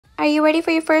Are you ready for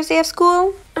your first day of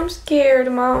school? I'm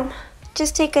scared, Mom.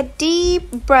 Just take a deep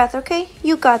breath, okay?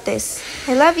 You got this.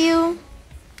 I love you.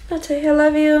 Okay, I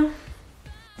love you.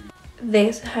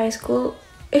 This high school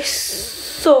is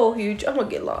so huge. I'm gonna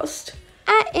get lost.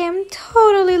 I am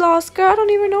totally lost, girl. I don't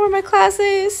even know where my class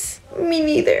is. Me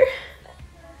neither.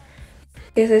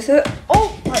 Is this it?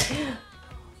 Oh my!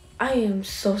 I am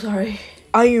so sorry.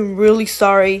 I am really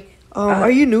sorry. Are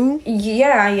you new?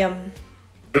 Yeah, I am.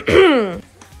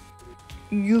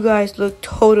 You guys look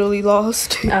totally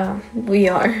lost. We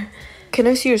are. Can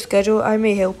I see your schedule? I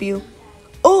may help you.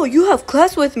 Oh, you have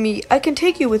class with me. I can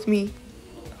take you with me.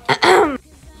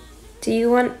 Do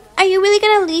you want? Are you really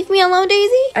gonna leave me alone,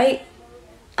 Daisy?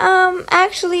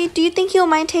 Actually, do you think you'll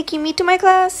mind taking me to my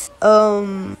class?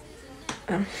 Oh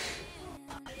no,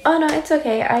 it's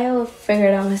okay. I'll figure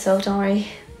it out myself. Don't worry.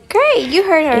 Great, you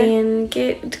heard her. And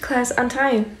get to class on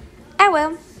time. I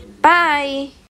will. Bye.